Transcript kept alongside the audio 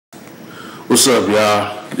What's up,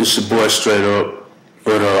 y'all? This your boy Straight Up.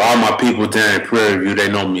 But all my people down in Prairie View,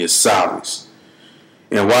 they know me as Solace.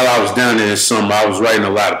 And while I was down there this summer, I was writing a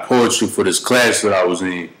lot of poetry for this class that I was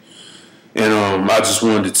in. And I just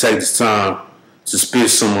wanted to take this time to spit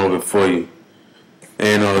some of it for you.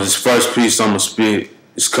 And this first piece I'm going to spit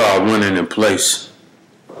is called Runnin in Place.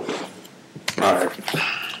 Alright,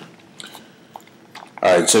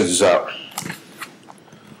 check this out.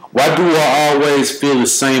 Why do I always feel the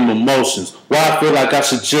same emotions? Why I feel like I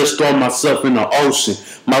should just throw myself in the ocean?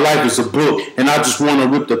 My life is a book, and I just want to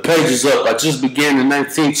rip the pages up. I just began the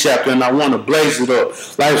 19th chapter, and I want to blaze it up.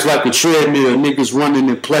 Life's like a treadmill, niggas running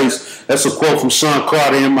in place. That's a quote from Sean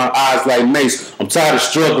Carter in my eyes like Mace. I'm tired of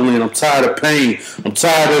struggling. I'm tired of pain. I'm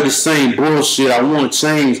tired of the same bullshit. I want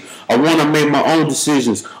change. I want to make my own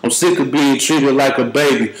decisions. I'm sick of being treated like a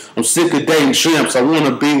baby. I'm sick of dating tramps. I want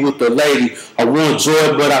to be with a lady. I want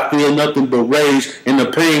joy, but I feel nothing but rage. And the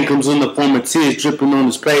pain comes in the form of tears dripping on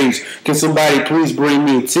this page. Can somebody please bring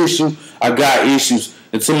me a tissue? I got issues.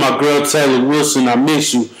 And to my girl Taylor Wilson, I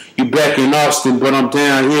miss you. You back in Austin, but I'm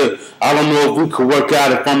down here. I don't know if we could work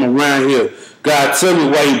out if I'm around here. God, tell me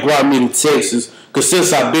why you brought me to Texas. Because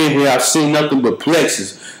since I've been here, I've seen nothing but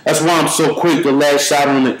plexus. That's why I'm so quick to lash out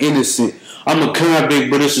on the innocent. I'm a convict,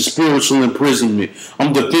 but it's a spiritual imprisonment.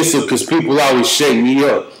 I'm defensive because people always shake me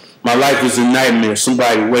up. My life is a nightmare.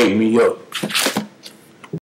 Somebody wake me up.